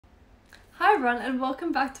Hi everyone and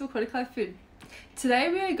welcome back to Aquatic Life Food. Today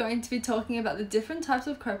we are going to be talking about the different types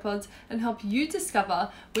of copepods and help you discover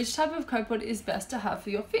which type of copepod is best to have for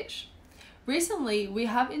your fish. Recently we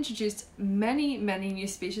have introduced many new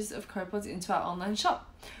species of copepods into our online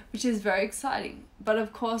shop, which is very exciting. But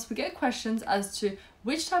of course we get questions as to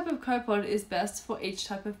which type of copepod is best for each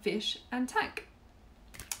type of fish and tank.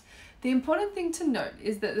 The important thing to note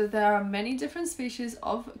is that there are many different species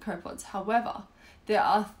of copepods. However, there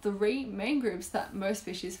are three main groups that most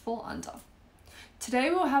species fall under.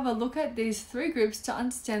 Today we'll have a look at these three groups to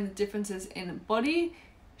understand the differences in body,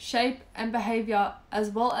 shape and behavior,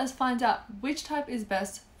 as well as find out which type is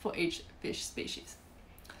best for each fish species.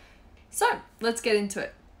 So let's get into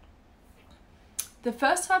it. The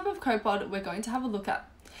first type of copepod we're going to have a look at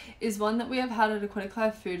is one that we have had at Aquatic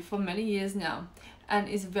Life Food for many years now and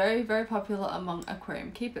is very popular among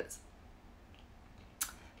aquarium keepers.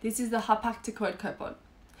 This is the Harpacticoid copepod.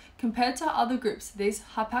 Compared to other groups, these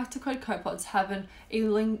Harpacticoid copepods have an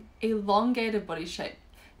elongated body shape.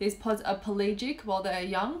 These pods are pelagic while they are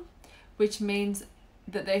young, which means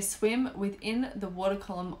that they swim within the water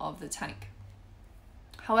column of the tank.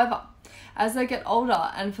 However, as they get older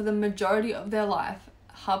and for the majority of their life,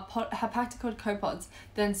 Harpacticoid copepods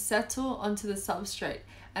then settle onto the substrate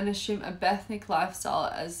and assume a benthic lifestyle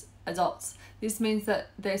as adults. This means that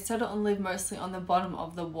they settle and live mostly on the bottom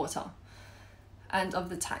of the water and of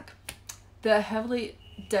the tank. They're heavily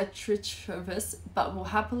detritivous but will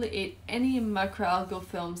happily eat any microalgal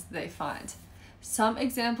films they find. Some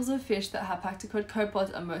examples of fish that Harpacticoid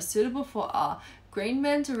copepods are most suitable for are green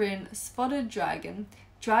mandarin, spotted dragon,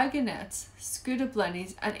 dragonets, scooter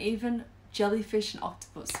blennies, and even jellyfish and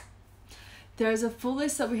octopus. There is a full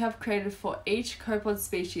list that we have created for each copepod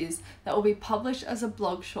species that will be published as a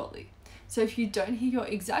blog shortly. So if you don't hear your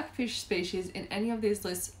exact fish species in any of these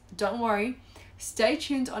lists, don't worry. Stay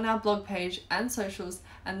tuned on our blog page and socials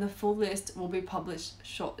and the full list will be published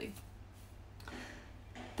shortly.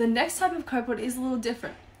 The next type of copepod is a little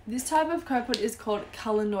different. This type of copepod is called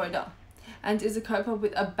Calanoida and is a copepod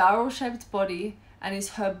with a barrel-shaped body and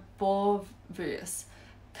is herbivorous.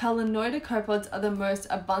 Calanoida copepods are the most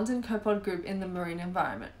abundant copepod group in the marine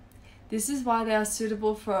environment. This is why they are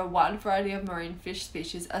suitable for a wide variety of marine fish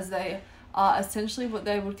species, as they are essentially what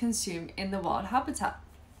they would consume in the wild habitat,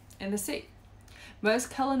 in the sea. Most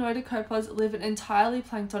Calanoida copepods live an entirely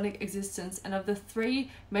planktonic existence, and of the three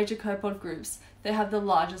major copepod groups, they have the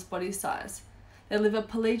largest body size. They live a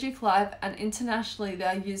pelagic life and internationally they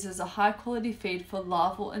are used as a high quality feed for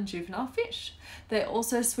larval and juvenile fish. They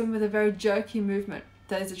also swim with a very jerky movement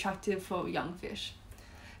that is attractive for young fish.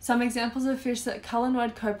 Some examples of fish that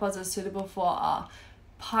Calanoid copepods are suitable for are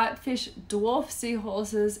pipefish, dwarf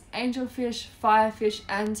seahorses, angelfish, firefish,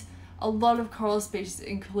 and a lot of coral species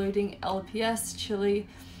including LPS, chili,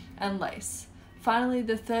 and lace. Finally,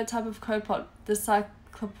 the third type of copepod, the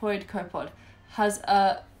cyclopoid copepod, has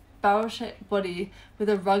a barrel-shaped body with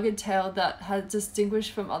a rugged tail that has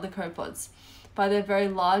distinguished from other copepods by their very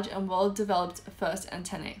large and well-developed first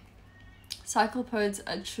antennae. Cyclopods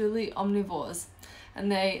are truly omnivores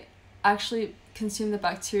and they actually consume the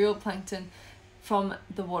bacterial plankton from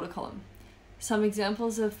the water column. Some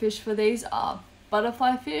examples of fish for these are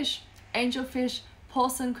butterfly fish, angelfish,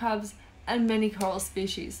 porcelain crabs, and many coral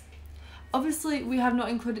species. Obviously, we have not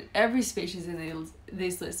included every species in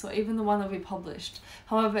these lists or even the one that we published.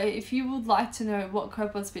 However, if you would like to know what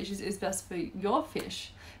copepod species is best for your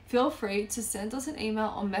fish, feel free to send us an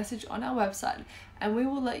email or message on our website and we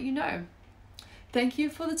will let you know. Thank you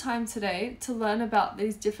for the time today to learn about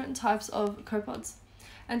these different types of copepods.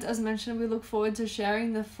 And as mentioned, we look forward to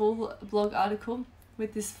sharing the full blog article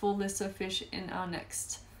with this full list of fish in our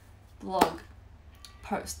next blog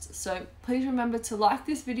post. So please remember to like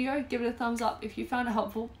this video, give it a thumbs up if you found it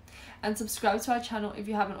helpful, and subscribe to our channel if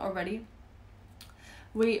you haven't already.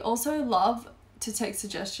 We also love to take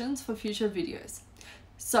suggestions for future videos.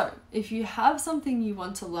 So if you have something you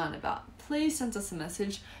want to learn about, please send us a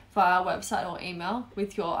message via our website or email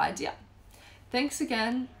with your idea. Thanks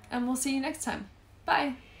again, and we'll see you next time.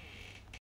 Bye.